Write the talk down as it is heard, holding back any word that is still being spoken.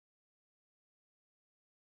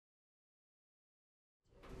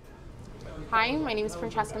Hi, my name is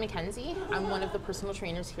Francesca McKenzie. I'm one of the personal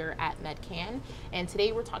trainers here at Medcan, and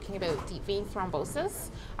today we're talking about deep vein thrombosis.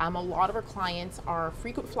 A lot of our clients are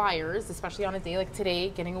frequent flyers, especially on a day like today,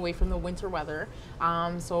 getting away from the winter weather.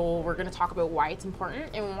 So we're going to talk about why it's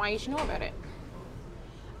important and why you should know about it.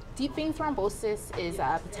 Deep vein thrombosis is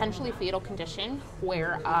a potentially fatal condition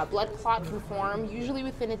where a blood clot can form, usually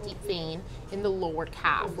within a deep vein in the lower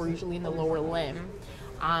calf or usually in the lower limb.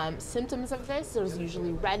 Symptoms of this, there's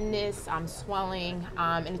usually redness, swelling,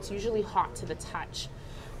 and it's usually hot to the touch.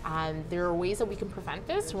 There are ways that we can prevent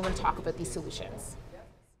this, and we're going to talk about these solutions.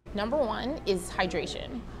 Number one is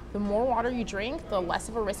hydration. The more water you drink, the less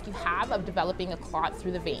of a risk you have of developing a clot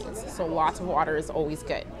through the veins, so lots of water is always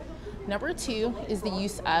good. Number two is the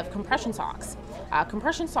use of compression socks.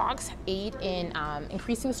 Compression socks aid in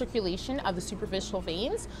increasing the circulation of the superficial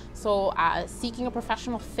veins, so seeking a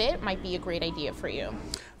professional fit might be a great idea for you.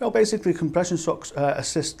 Well, basically, compression socks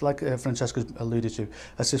assist, like Francesca alluded to,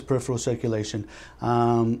 assist peripheral circulation.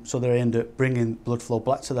 So they're aimed at bringing blood flow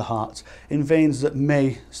back to the heart in veins that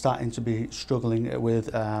may starting to be struggling with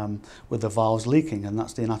the valves leaking, and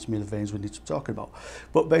that's the anatomy of the veins we need to talk about.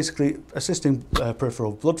 But basically, assisting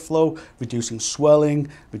peripheral blood flow, reducing swelling,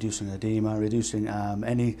 reducing edema, reducing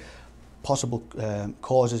any possible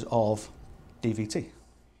causes of DVT.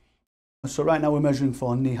 So right now we're measuring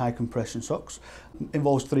for knee-high compression socks. It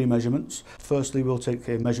involves 3 measurements. Firstly, we'll take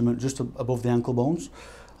a measurement just above the ankle bones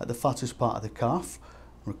at the fattest part of the calf,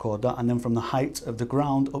 record that, and then from the height of the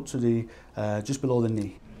ground up to the just below the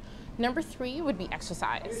knee. Number 3 would be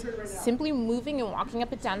exercise. Simply moving and walking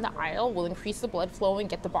up and down the aisle will increase the blood flow and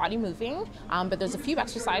get the body moving, but there's a few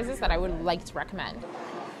exercises that I would like to recommend.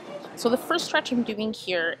 So the first stretch I'm doing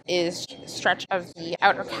here is stretch of the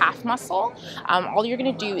outer calf muscle. All you're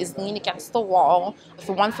going to do is lean against the wall with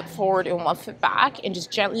 1 foot forward and 1 foot back, and just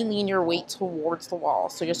gently lean your weight towards the wall.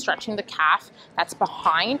 So you're stretching the calf that's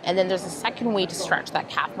behind, and then there's a second way to stretch that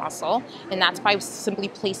calf muscle, and that's by simply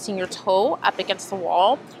placing your toe up against the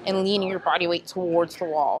wall and leaning your body weight towards the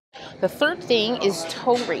wall. The third thing is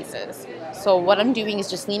toe raises. So what I'm doing is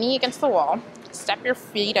just leaning against the wall, step your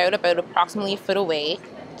feet out about approximately a foot away,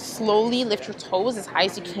 slowly lift your toes as high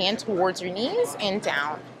as you can towards your knees and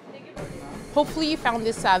down. Hopefully you found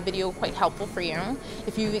this video quite helpful for you.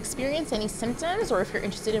 If you've experienced any symptoms or if you're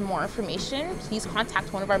interested in more information, please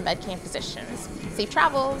contact one of our Medcan physicians. Safe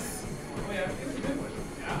travels!